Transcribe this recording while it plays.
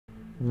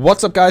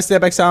What's up, guys?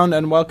 Stayback Sound,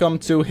 and welcome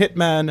to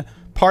Hitman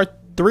Part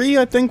 3.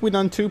 I think we've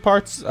done 2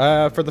 parts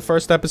for the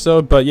first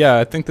episode, but yeah,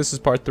 I think this is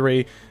Part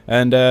 3,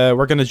 and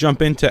we're gonna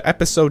jump into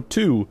Episode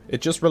 2.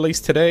 It just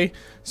released today,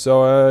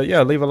 so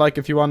yeah, leave a like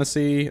if you want to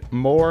see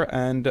more,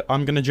 and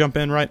I'm gonna jump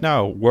in right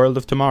now. World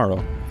of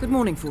Tomorrow. Good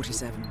morning,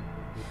 47.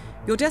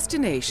 Your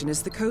destination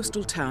is the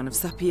coastal town of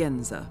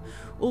Sapienza,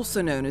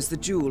 also known as the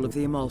Jewel of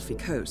the Amalfi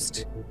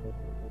Coast.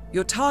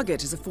 Your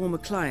target is a former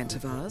client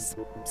of ours,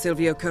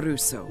 Silvio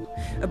Caruso,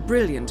 a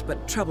brilliant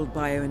but troubled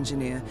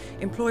bioengineer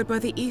employed by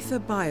the Ether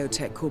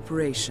Biotech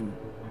Corporation.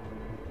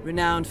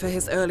 Renowned for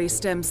his early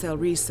stem cell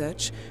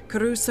research,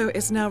 Caruso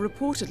is now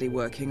reportedly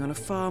working on a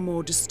far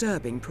more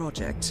disturbing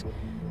project,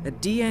 a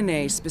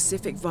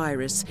DNA-specific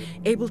virus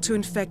able to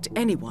infect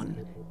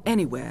anyone,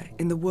 anywhere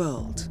in the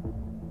world.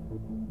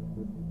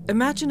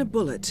 Imagine a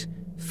bullet,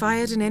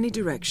 fired in any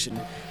direction,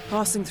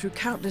 passing through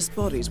countless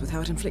bodies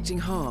without inflicting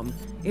harm,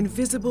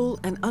 invisible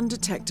and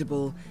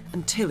undetectable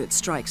until it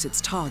strikes its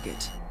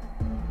target.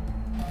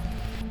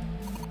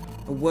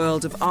 A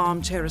world of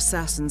armchair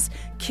assassins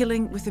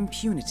killing with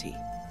impunity.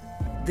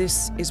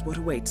 This is what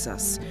awaits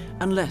us,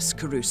 unless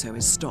Caruso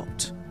is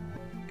stopped.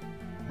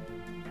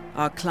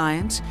 Our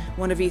client,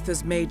 one of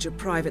Ether's major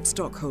private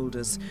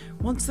stockholders,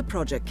 wants the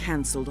project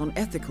cancelled on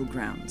ethical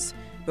grounds,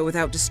 but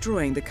without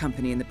destroying the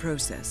company in the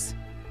process.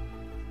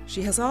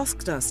 She has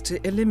asked us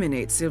to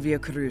eliminate Silvio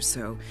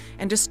Caruso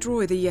and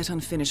destroy the yet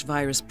unfinished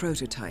virus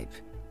prototype.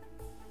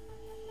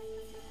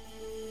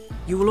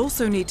 You will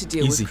also need to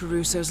deal with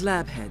Caruso's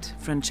lab head,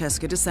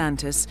 Francesca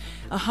DeSantis,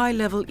 a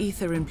high-level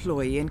Ether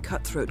employee and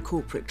cutthroat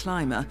corporate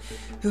climber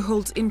who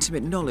holds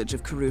intimate knowledge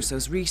of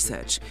Caruso's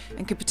research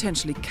and could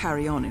potentially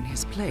carry on in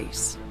his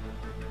place.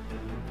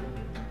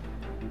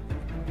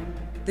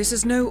 This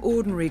is no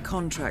ordinary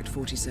contract,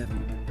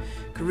 47.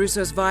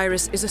 Caruso's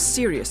virus is a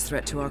serious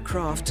threat to our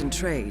craft and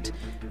trade,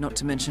 not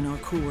to mention our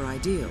core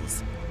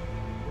ideals.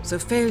 So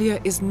failure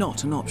is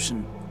not an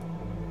option.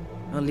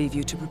 I'll leave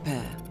you to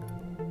prepare.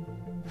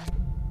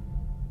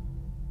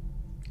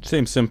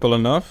 Seems simple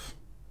enough.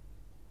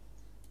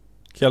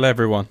 Kill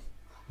everyone.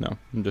 No,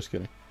 I'm just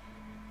kidding.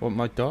 What,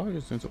 my dog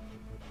is doing so...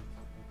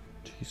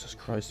 Jesus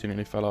Christ, he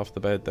nearly fell off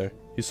the bed there.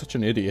 He's such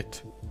an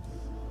idiot.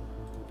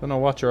 Don't know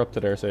what you're up to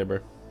there,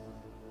 Saber.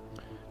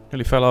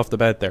 Nearly fell off the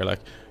bed there, like.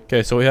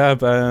 Okay, so we have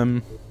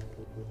to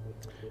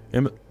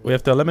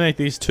eliminate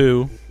these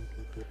two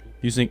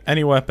using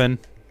any weapon,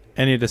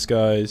 any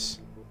disguise,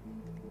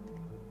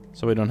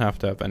 so we don't have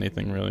to have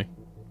anything really.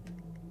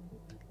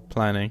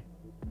 Planning.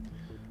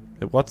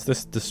 What's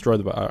this? Destroy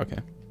the okay.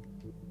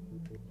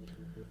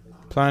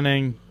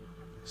 Planning,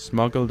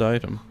 smuggled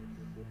item.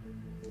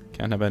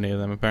 Can't have any of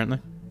them apparently.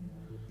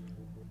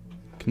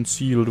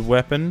 Concealed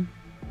weapon.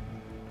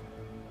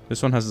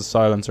 This one has a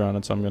silencer on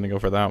it, so I'm gonna go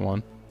for that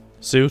one.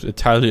 Suit,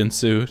 Italian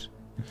suit.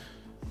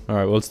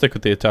 Alright, we'll stick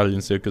with the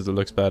Italian suit because it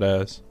looks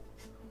badass.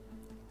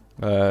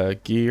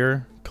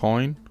 Gear,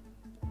 coin.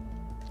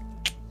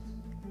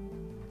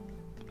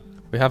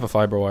 We have a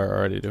fiber wire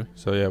already, do we?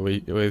 So yeah,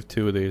 we have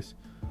 2 of these.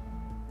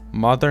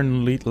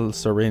 Modern lethal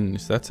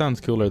syringe. That sounds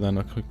cooler than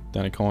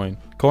a coin.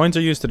 Coins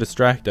are used to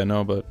distract, I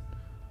know, but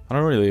I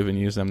don't really even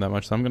use them that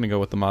much, so I'm gonna go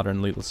with the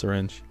modern lethal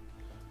syringe.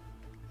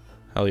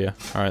 Hell yeah.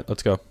 Alright,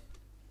 let's go.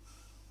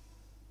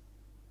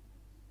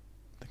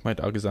 My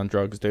dog is on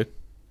drugs, dude.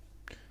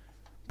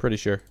 Pretty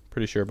sure,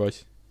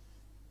 boys.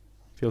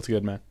 Feels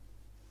good, man.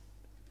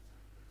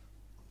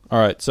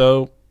 Alright,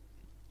 so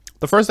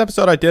the first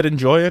episode I did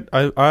enjoy it.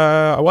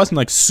 I wasn't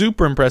like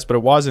super impressed, but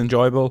it was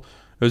enjoyable.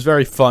 It was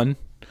very fun.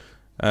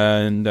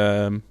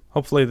 And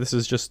hopefully this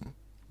is just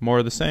more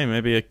of the same.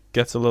 Maybe it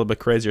gets a little bit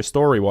crazier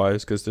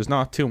story-wise, because there's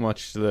not too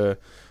much to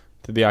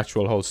the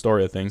actual whole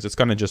story of things. It's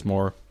kind of just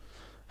more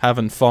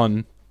having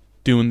fun,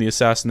 doing the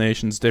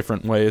assassinations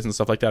different ways and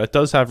stuff like that. It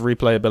does have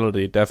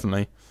replayability,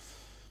 definitely.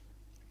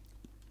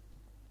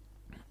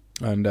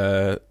 And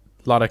a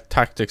lot of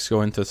tactics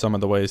go into some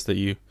of the ways that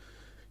you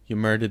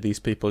murdered these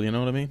people, you know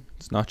what I mean?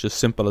 It's not just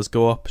simple as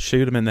go up,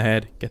 shoot them in the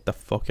head, get the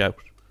fuck out.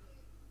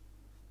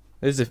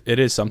 It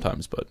is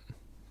sometimes, but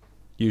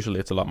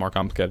usually it's a lot more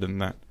complicated than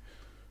that.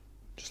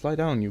 Just lie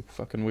down, you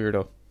fucking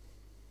weirdo.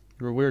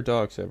 You're a weird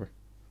dog, Saber.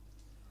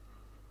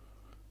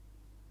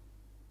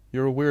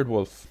 You're a weird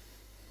wolf.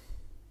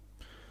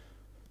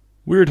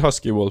 Weird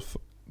husky wolf.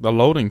 The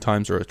loading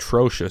times are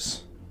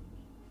atrocious.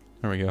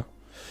 There we go.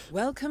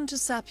 Welcome to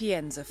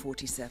Sapienza,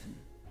 47.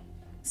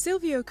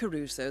 Silvio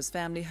Caruso's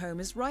family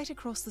home is right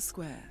across the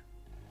square.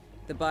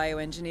 The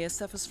bioengineer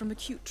suffers from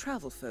acute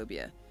travel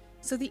phobia,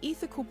 so the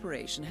Ether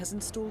Corporation has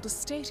installed a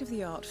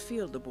state-of-the-art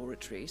field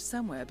laboratory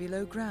somewhere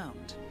below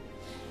ground.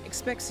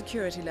 Expect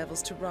security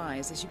levels to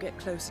rise as you get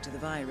closer to the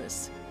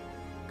virus.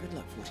 Good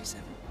luck,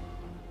 47.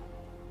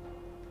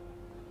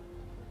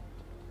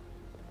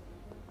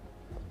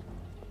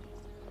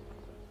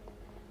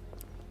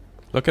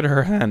 Look at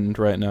her hand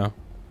right now.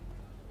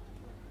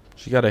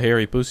 She got a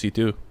hairy pussy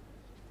too.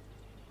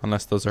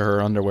 Unless those are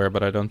her underwear,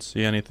 but I don't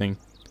see anything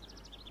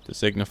to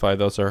signify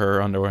those are her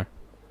underwear.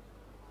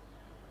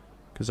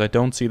 Because I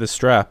don't see the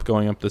strap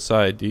going up the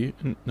side. Do you?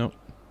 No.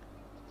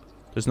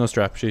 There's no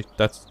strap.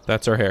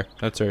 That's her hair.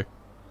 That's her.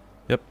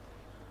 Yep.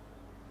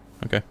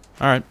 Okay.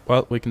 Alright,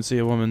 well, we can see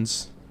a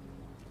woman's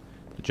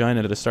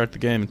vagina to start the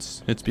game.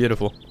 It's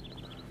beautiful.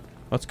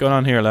 What's going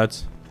on here,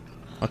 lads?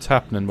 What's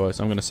happening, boys?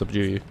 I'm gonna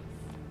subdue you.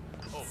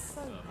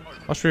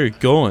 Watch where you're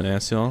going,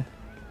 asshole.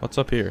 What's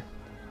up here?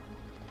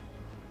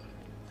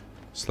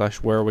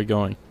 / where are we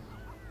going?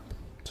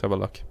 Let's have a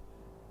look.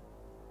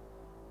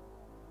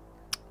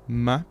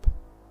 Map,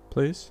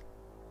 please.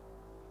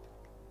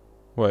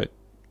 Wait.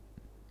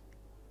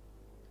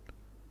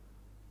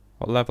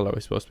 What level are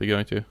we supposed to be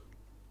going to?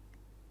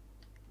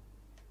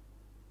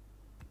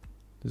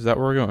 Is that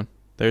where we're going?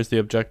 There's the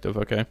objective,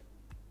 okay.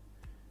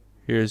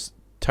 Here's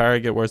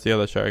target. Where's the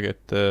other target?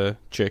 The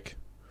chick.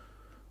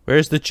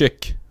 Where's the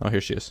chick? Oh,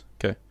 here she is.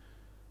 Okay.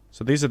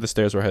 So these are the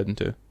stairs we're heading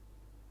to.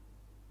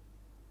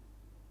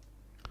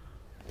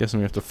 Guessing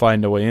we have to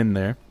find a way in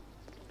there.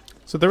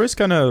 So there is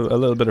kind of a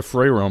little bit of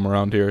free roam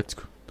around here. It's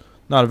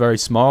not a very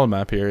small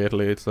map here,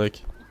 Italy. It's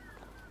like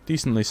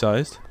decently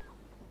sized.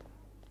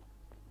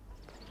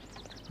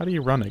 How do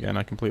you run again?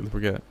 I completely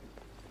forget.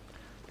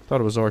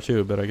 Thought it was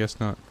R2, but I guess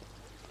not.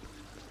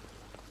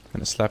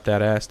 Gonna slap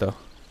that ass though.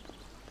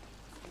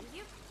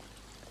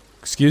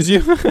 Excuse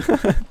you?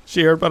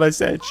 She heard what I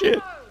said. Shit.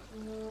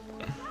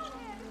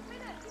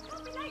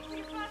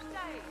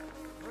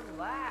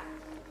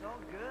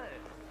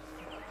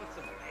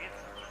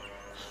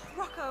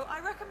 Rocco,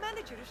 I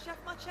recommended you to Chef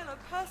Marcello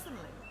personally.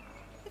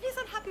 If he's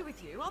unhappy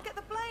with you, I'll get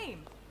the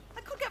blame.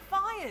 I could get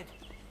fired.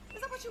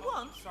 Is that what you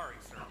want? Sorry,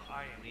 sir.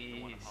 I am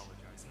the one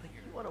apologizing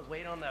here. You want to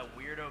wait on that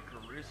weirdo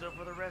Caruso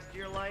for the rest of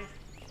your life?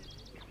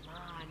 Come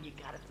on, you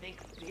gotta think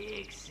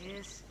big,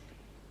 sis.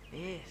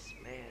 This,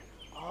 man,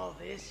 all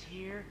this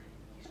here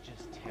is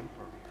just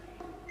temporary.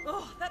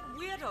 Oh, that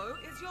weirdo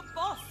is your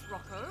boss,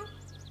 Rocco.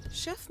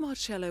 Chef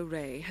Marcello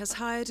Ray has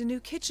hired a new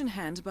kitchen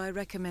hand by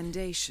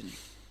recommendation,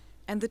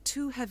 and the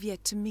two have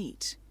yet to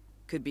meet.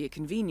 Could be a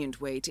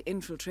convenient way to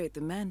infiltrate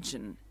the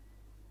mansion.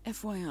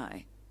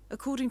 FYI,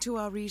 according to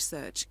our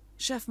research,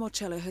 Chef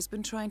Marcello has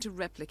been trying to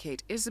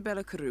replicate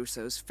Isabella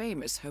Caruso's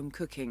famous home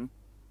cooking,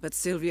 but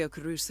Silvio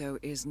Caruso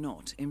is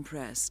not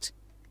impressed.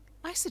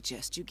 I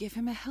suggest you give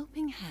him a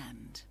helping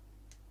hand.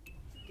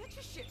 Get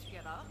your shit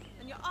together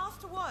and you're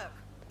asked to work.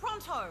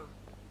 Pronto!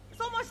 It's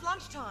almost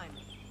lunchtime.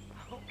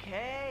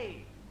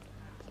 Okay.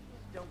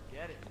 Just don't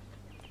get it.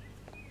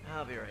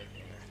 I'll be right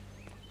there.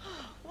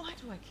 Why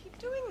do I keep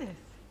doing this?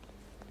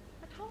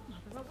 I told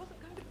Mother I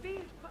wasn't going to be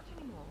his crutch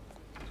anymore.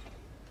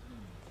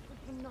 Good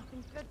for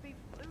nothing deadbeat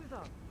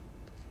loser.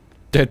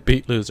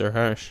 Deadbeat loser.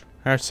 Harsh.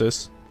 Harsh,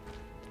 sis.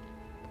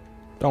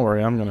 Don't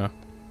worry,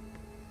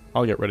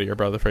 I'll get rid of your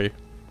brother for you.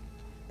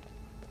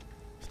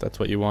 If that's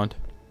what you want.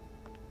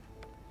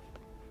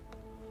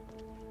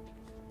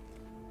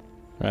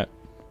 Right.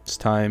 It's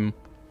time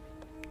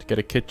to get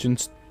a kitchen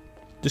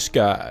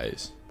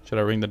disguise. Should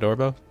I ring the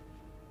doorbell?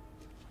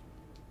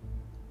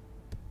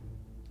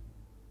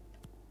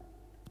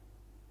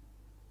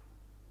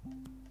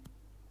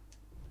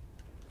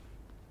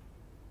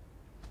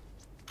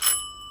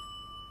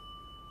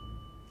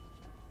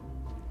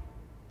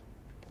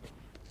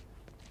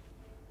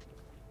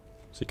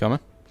 Is he coming?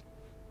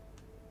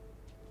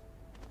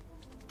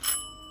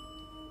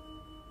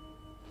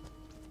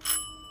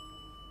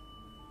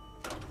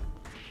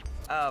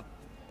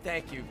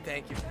 Thank you,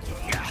 thank you.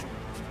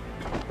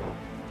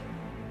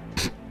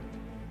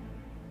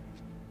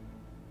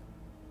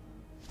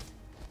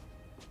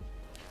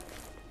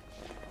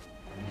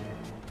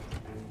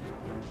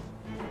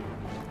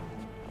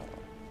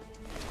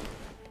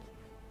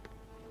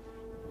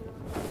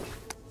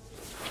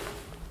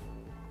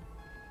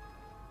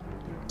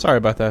 Sorry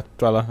about that,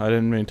 fella. I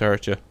didn't mean to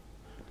hurt you.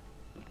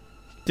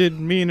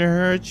 Didn't mean to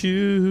hurt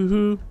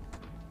you.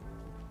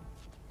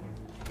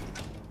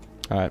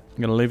 Alright,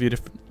 I'm gonna leave you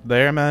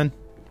there, man.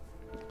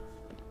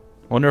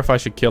 Wonder if I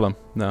should kill him.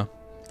 No.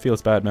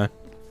 Feels bad, man.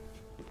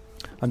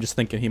 I'm just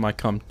thinking he might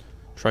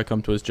try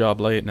come to his job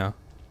late now.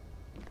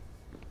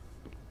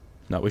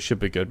 No, we should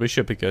be good. We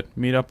should be good.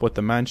 Meet up with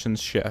the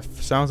mansion's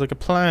chef. Sounds like a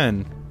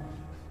plan.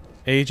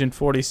 Agent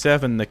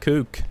 47, the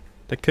cook.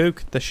 The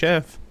cook, the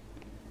chef.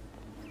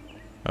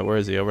 Oh, where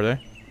is he? Over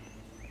there?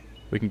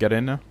 We can get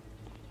in now?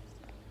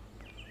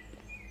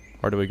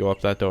 Or do we go up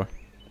that door?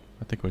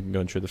 I think we can go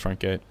in through the front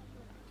gate.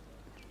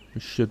 We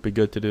should be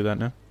good to do that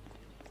now.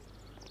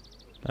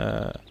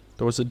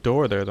 There was a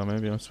door there though.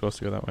 Maybe I'm supposed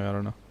to go that way. I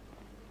don't know.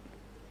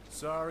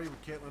 Sorry, we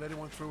can't let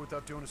anyone through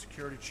without doing a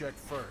security check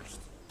first.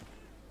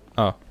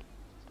 Oh.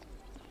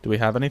 Do we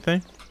have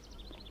anything?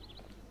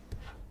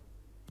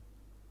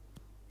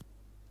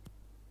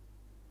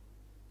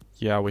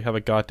 Yeah, we have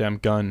a goddamn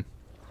gun.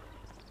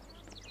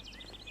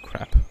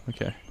 Crap.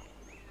 Okay.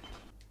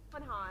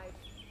 Hide.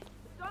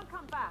 Don't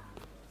come back.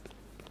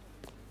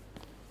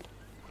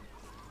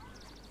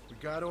 We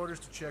got orders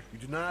to check. You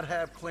do not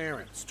have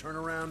clearance. Turn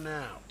around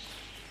now.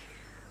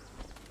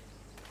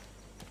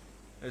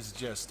 This is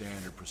just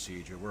standard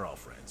procedure. We're all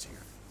friends here.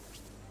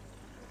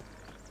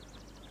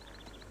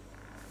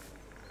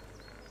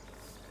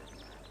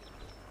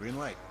 Green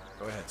light.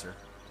 Go ahead, sir.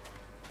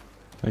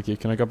 Thank you.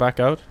 Can I go back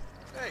out?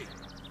 Hey,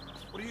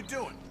 what are you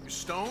doing? You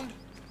stoned?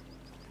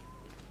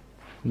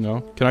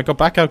 No. Can I go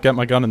back out, get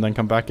my gun, and then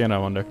come back in, I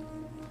wonder?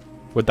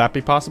 Would that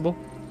be possible?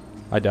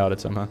 I doubt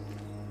it somehow.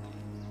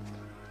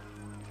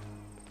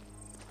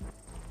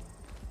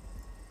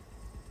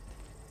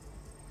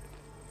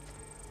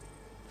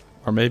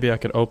 Or maybe I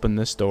could open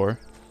this door.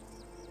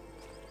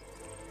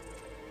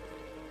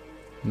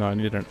 No, I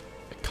need a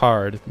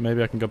card.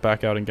 Maybe I can go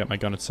back out and get my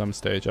gun at some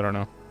stage. I don't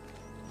know.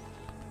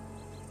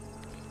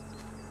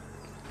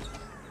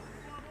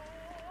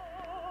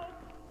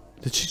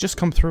 Did she just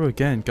come through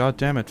again? God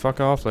damn it. Fuck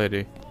off,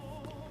 lady.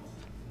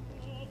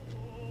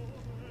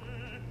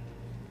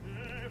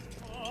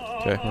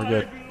 Okay, we're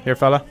good. Here,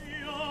 fella.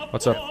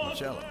 What's up?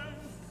 Marcello,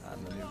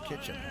 I'm the new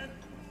kitchen hand.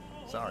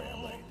 Sorry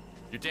I'm late.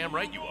 You're damn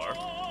right you are.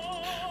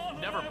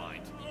 Never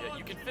mind.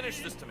 You can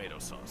finish this tomato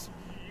sauce.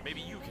 Maybe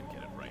you can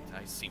get it right.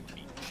 I seem to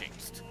be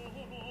jinxed.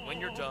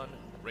 When you're done,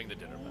 ring the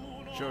dinner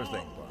bell. Sure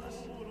thing, boss.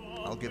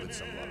 I'll give it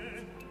some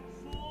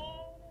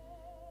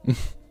love.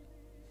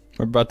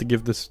 We're about to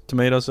give this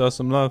tomato sauce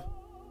some love.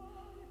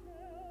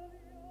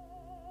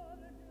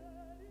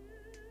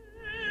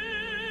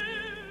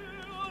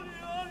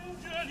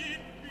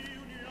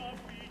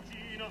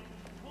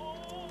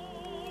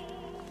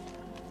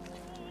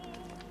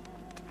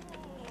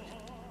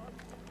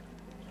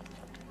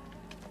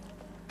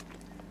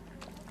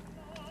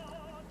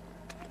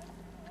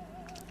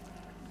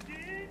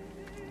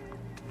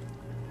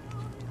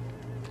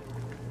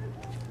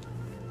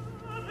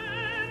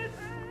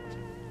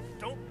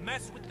 Don't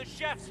mess with the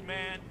chefs,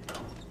 man.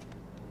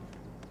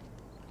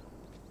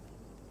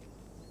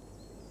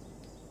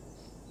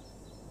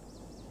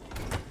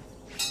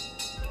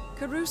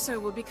 Caruso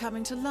will be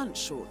coming to lunch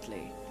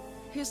shortly.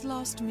 His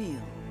last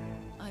meal,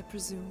 I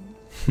presume.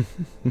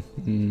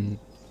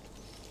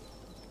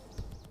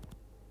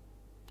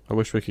 I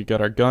wish we could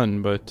get our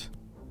gun, but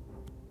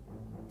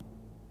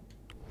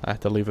I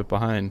have to leave it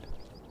behind.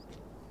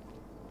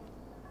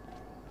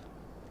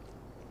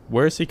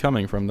 Where is he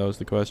coming from, though, is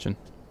the question.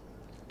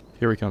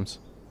 Here he comes.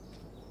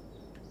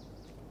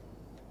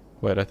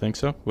 Wait, I think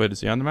so. Wait,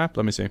 is he on the map?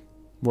 Let me see.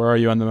 Where are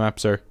you on the map,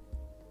 sir?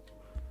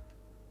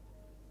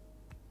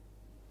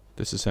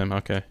 This is him,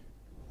 okay.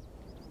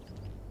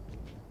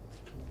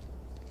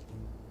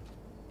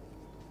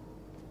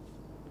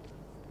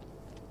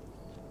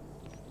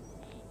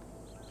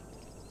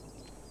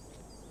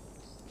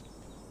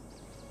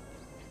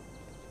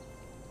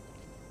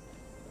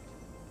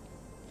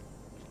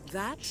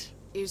 That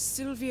is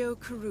Silvio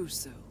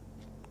Caruso.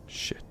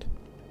 Shit.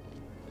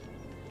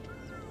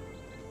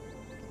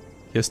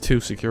 He has 2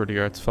 security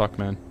guards. Fuck,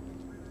 man.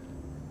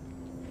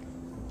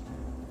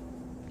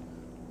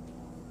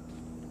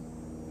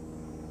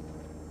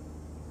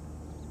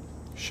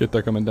 Shit,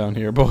 they're coming down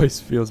here, boys.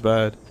 Feels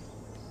bad.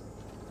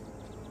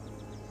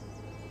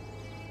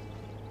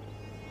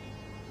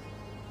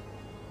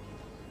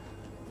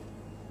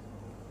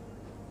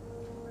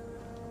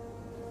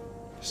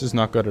 This is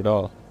not good at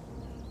all.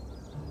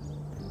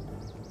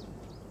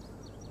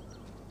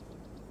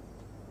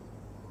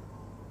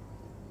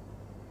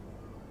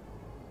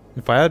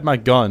 If I had my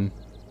gun,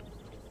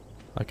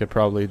 I could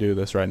probably do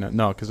this right now.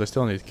 No, because I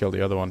still need to kill the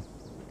other one.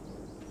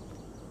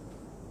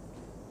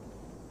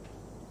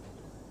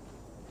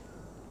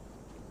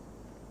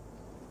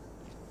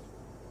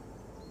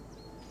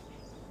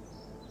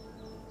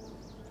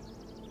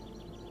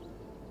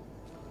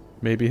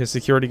 Maybe his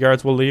security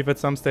guards will leave at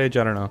some stage,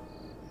 I don't know.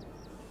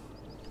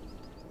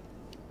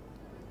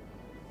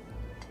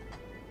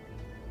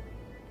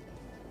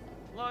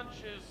 Lunch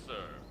is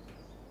served.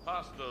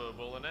 Pasta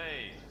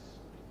bolognese.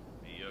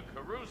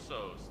 The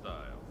Caruso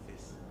style.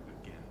 This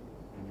again.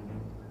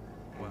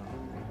 Well,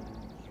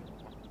 you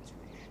are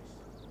tenacious.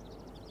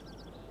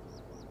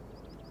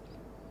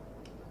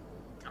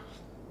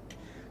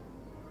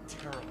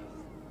 Terrible.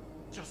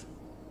 Just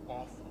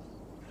awful.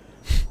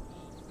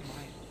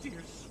 My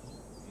dear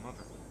sweet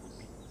mother will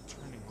be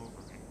turning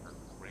over in her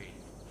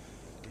grave.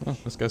 Oh,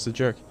 this guy's a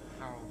jerk.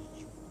 How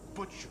you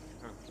butchered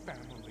her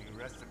family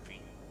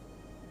recipe.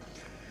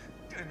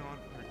 And on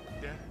her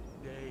death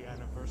day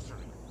anniversary.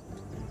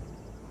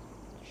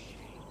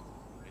 Shame,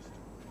 Mr.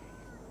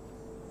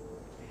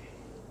 Ray.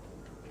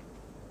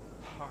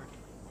 Hardly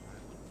what I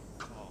would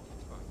call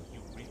a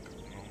eureka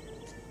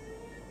moment.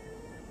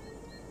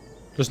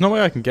 There's no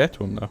way I can get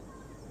to him, though.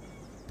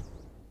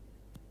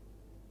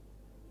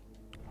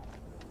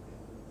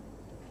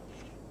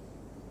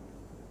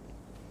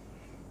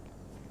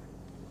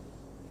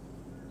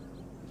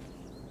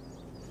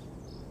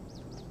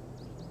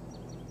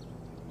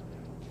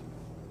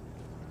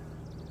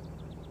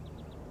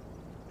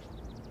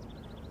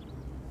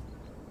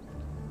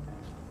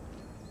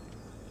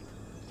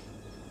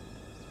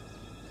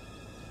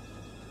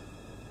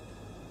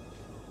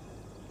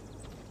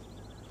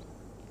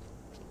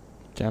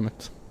 Damn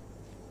it.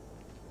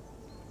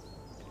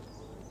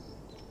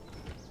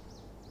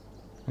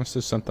 Unless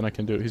there's something I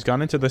can do. He's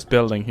gone into this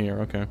building here,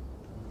 okay.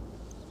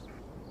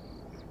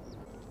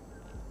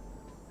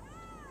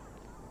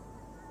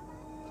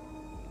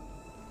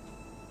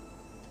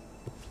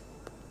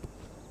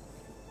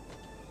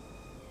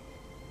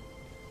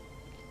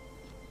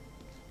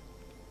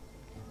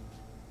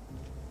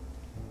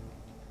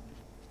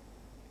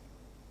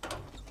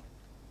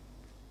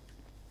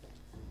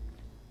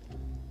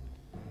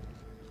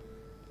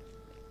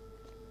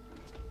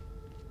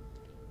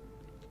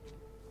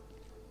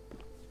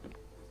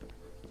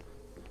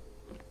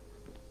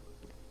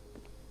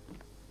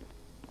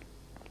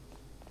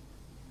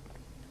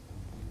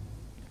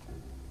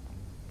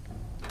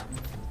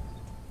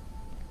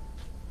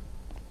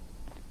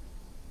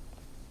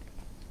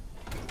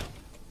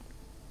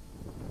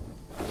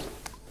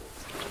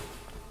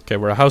 Okay,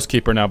 we're a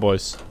housekeeper now,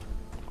 boys.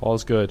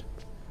 All's good.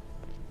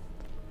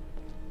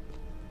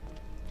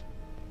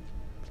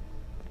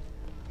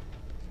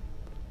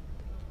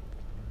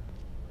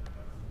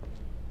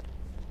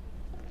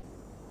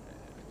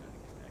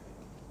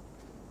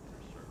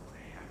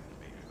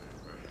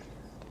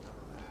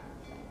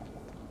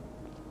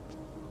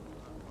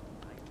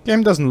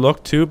 Game doesn't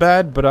look too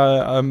bad, but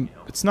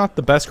it's not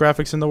the best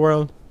graphics in the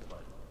world.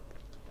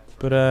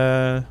 But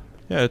yeah,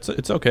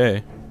 it's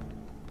okay.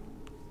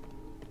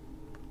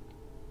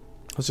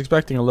 I was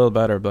expecting a little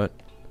better, but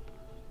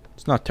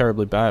it's not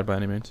terribly bad by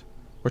any means.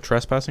 We're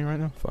trespassing right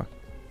now? Fuck.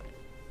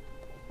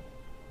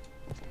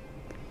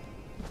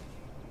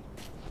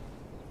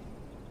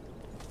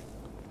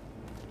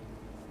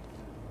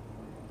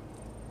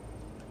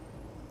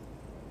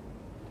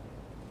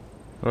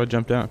 How do I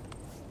jump down?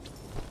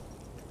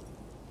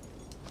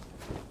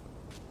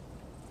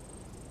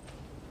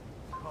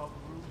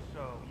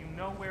 You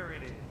know where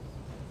it is.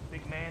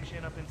 Big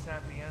mansion up in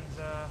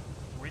Sapienza,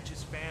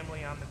 richest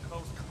family on the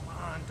coast. Come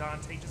on,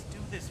 Dante, just do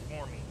this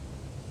for me.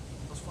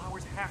 Those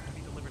flowers have to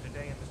be delivered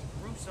today, and Mr.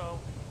 Caruso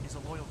is a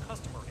loyal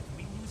customer. If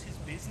we lose his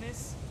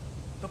business,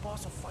 the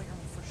boss will fire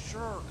me for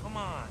sure. Come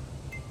on.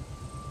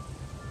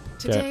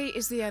 Today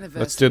is the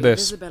anniversary Let's do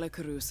this. of Isabella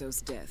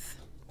Caruso's death.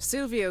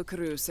 Silvio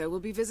Caruso will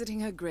be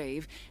visiting her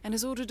grave and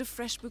has ordered a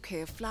fresh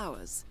bouquet of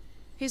flowers.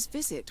 His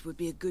visit would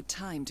be a good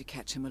time to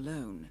catch him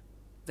alone.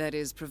 That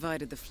is,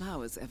 provided the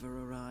flowers ever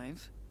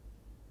arrive.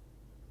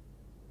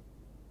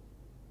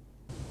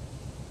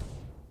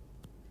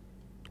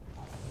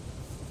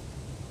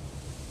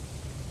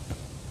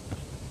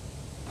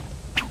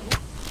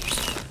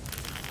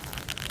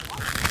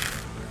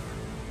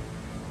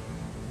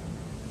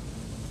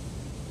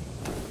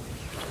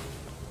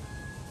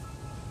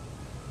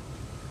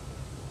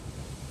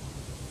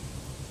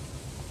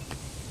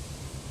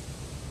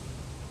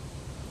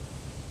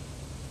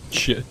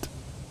 Shit.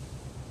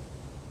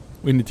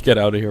 We need to get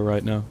out of here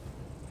right now.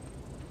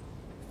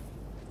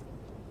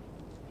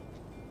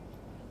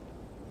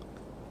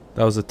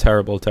 That was a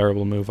terrible,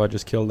 terrible move. I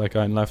just killed that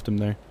guy and left him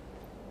there.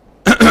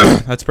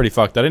 That's pretty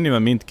fucked. I didn't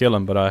even mean to kill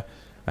him, but I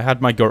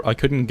had my I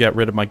couldn't get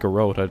rid of my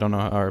garrote. I don't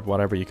know, or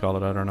whatever you call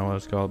it. I don't know what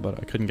it's called, but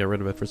I couldn't get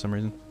rid of it for some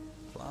reason.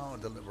 Flower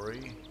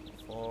delivery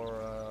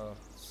for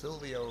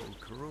Silvio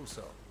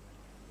Caruso.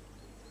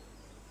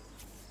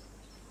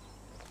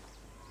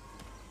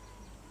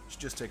 Should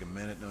just take a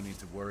minute, no need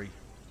to worry.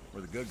 We're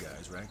the good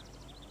guys, right?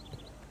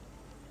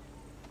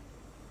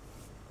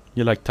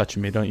 You like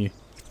touching me, don't you?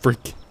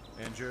 Freak.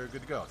 And you're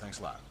good to go.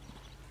 Thanks a lot.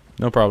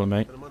 No problem,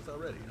 mate. Been a month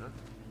already, huh?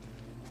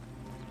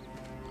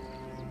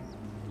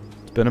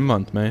 It's been a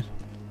month, mate.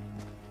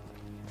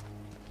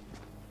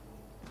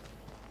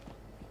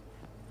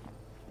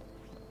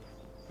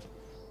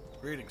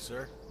 Greetings,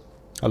 sir.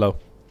 Hello.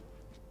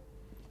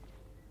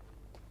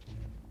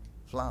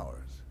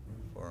 Flowers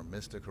for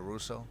Mr.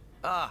 Caruso.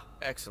 Ah,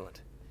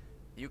 excellent.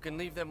 You can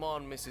leave them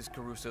on Mrs.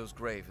 Caruso's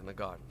grave in the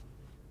garden.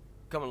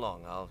 Come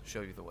along, I'll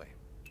show you the way.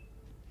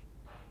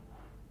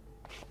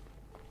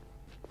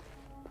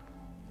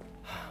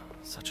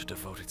 Such a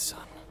devoted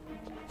son.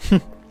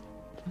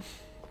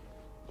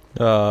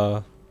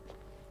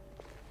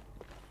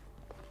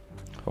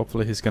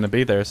 Hopefully he's gonna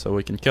be there so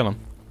we can kill him.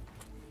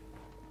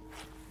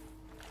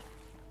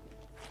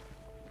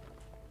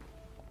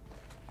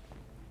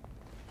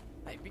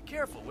 Hey, be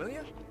careful, will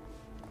you?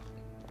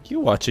 You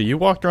watch it. You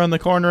walked around the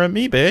corner at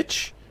me,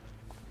 bitch.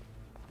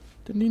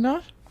 Didn't he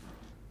not?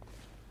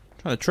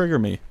 Trying to trigger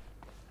me.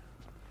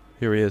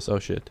 Here he is. Oh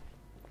shit.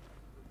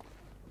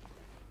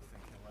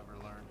 Think he'll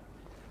ever learn?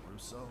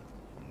 Russo?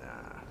 Nah,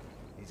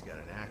 he's got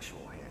an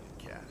actual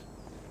handicap.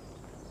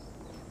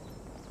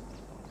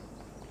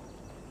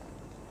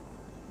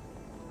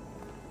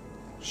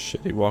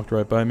 Shit, he walked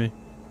right by me.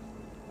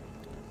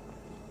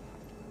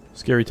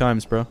 Scary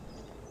times, bro.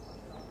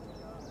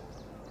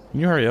 Can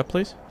you hurry up,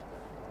 please?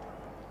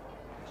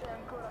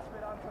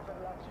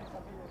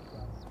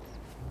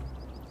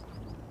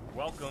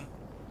 Welcome.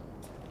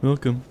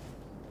 Welcome.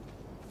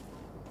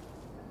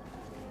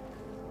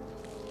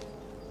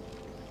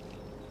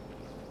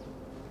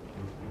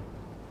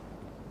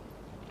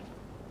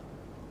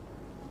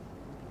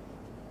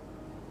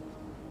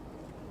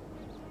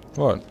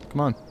 What?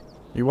 Come on.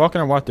 You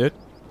walking or what, dude?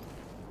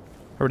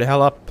 Hurry the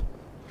hell up.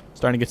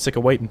 Starting to get sick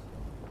of waiting.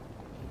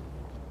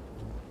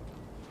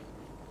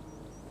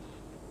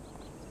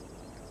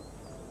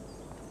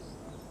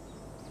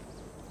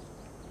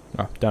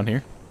 Oh, down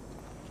here.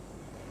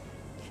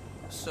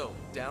 So,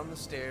 down the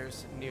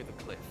stairs near the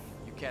cliff.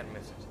 You can't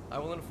miss it. I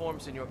will inform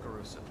Senor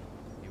Caruso.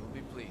 He will be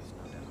pleased,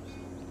 no doubt.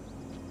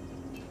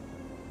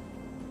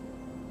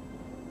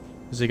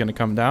 Is he gonna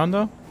come down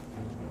though?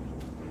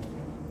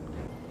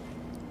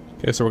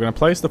 Okay, so we're gonna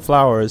place the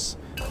flowers,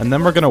 and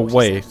then we're gonna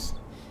wait.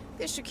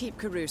 This should keep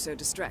Caruso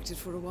distracted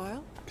for a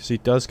while. Because he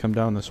does come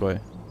down this way.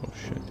 Oh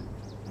shit.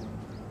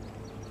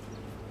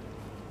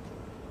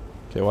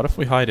 Okay, what if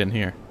we hide in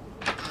here?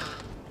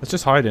 Let's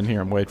just hide in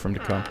here and wait for him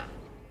to come.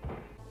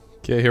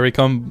 Okay, here he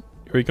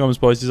comes,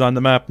 boys. He's on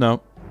the map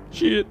now.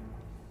 Shit.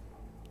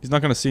 He's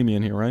not gonna see me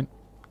in here, right?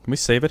 Can we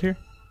save it here?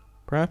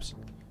 Perhaps?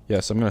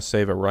 Yes, I'm gonna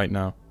save it right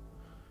now.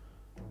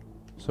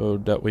 So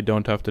that we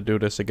don't have to do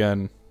this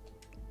again.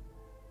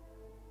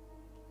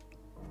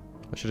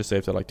 I should have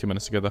saved it like 2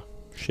 minutes ago though.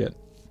 Shit.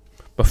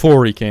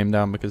 Before he came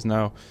down, because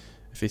now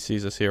if he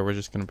sees us here, we're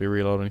just gonna be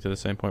reloading to the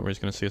same point where he's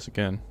gonna see us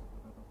again.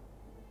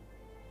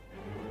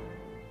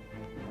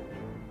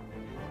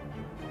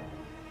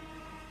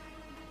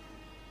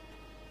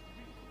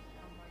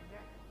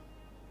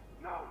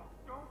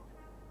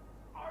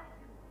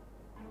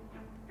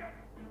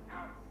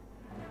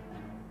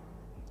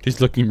 He's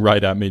looking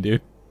right at me,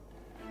 dude.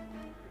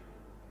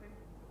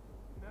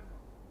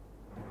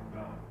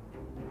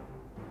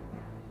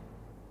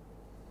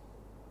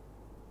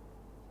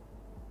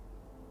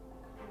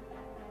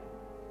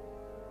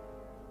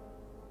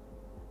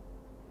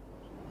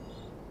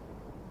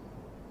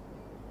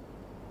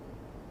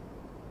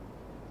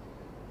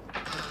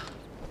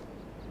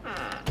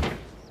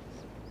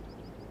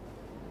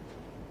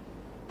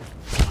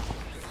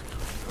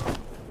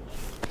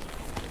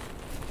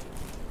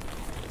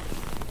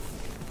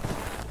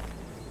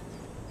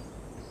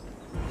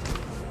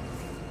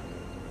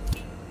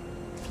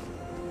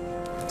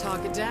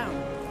 Target down.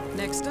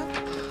 Next up,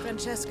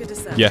 Francesca de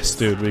Santos. Yes,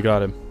 dude, we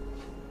got him.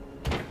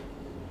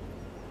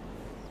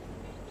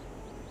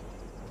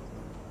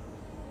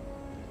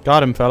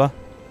 Got him, fella.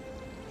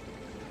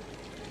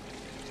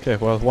 Okay,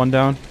 well, one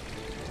down.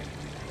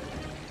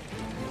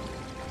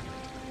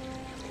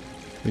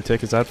 We take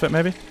his outfit,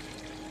 maybe?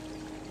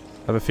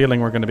 I have a feeling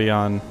we're gonna be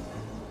on...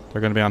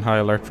 They're gonna be on high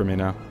alert for me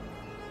now.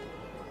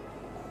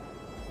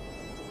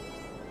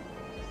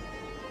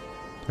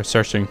 They're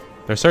searching.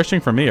 They're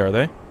searching for me, are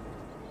they?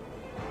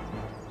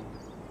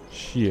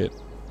 Shit.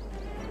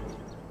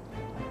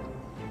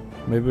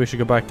 Maybe we should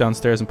go back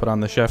downstairs and put on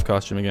the chef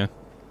costume again.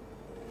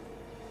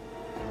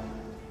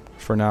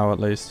 For now, at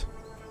least.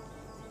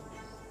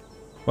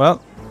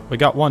 Well, we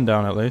got one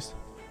down at least.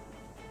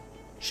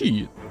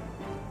 Shit.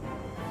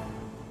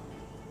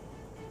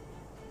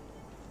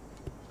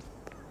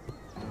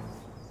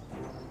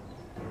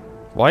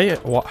 Why?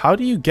 How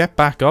do you get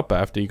back up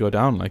after you go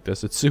down like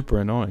this? It's super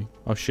annoying.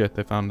 Oh shit,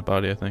 they found the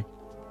body, I think.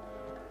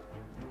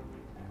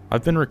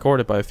 I've been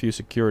recorded by a few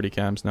security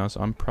cams now, so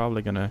I'm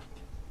probably gonna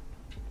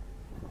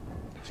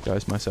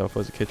disguise myself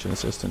as a kitchen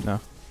assistant now.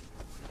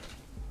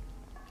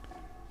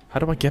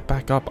 How do I get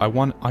back up? I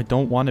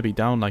don't want to be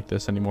down like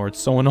this anymore. It's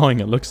so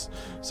annoying. It looks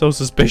so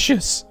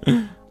suspicious.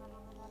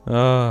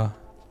 It's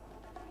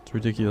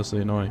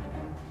ridiculously annoying.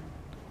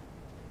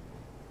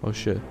 Oh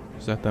shit.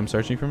 Is that them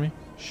searching for me?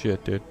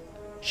 Shit, dude.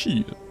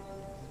 Shit.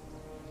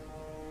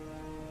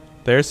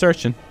 They're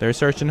searching. They're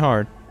searching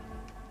hard.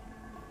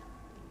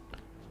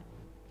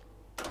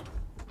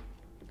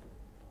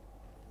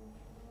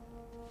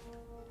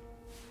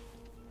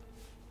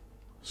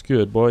 It's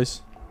good,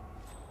 boys.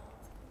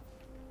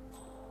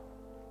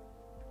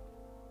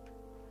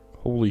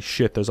 Holy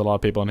shit, there's a lot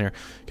of people in here.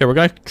 Okay, we're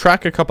gonna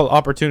track a couple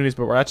opportunities,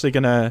 but we're actually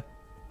gonna...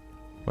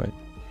 Wait.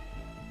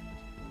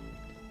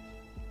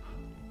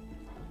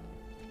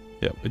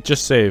 Yep, it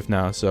just saved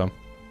now, so...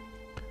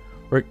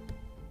 We're...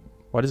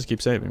 Why does it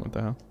keep saving? What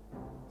the hell?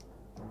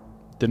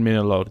 Didn't mean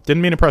to load.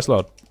 Didn't mean to press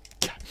load.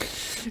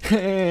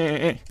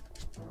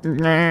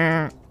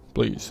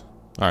 Please.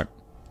 Alright,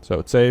 so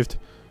it's saved.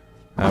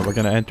 We're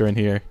gonna enter in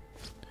here.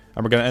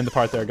 And we're gonna end the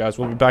part there, guys.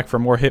 We'll be back for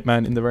more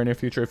Hitman in the very near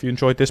future. If you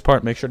enjoyed this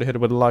part, make sure to hit it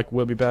with a like.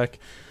 We'll be back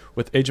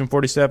with Agent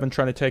 47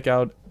 trying to take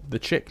out the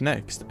chick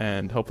next.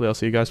 And hopefully I'll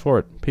see you guys for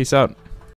it. Peace out.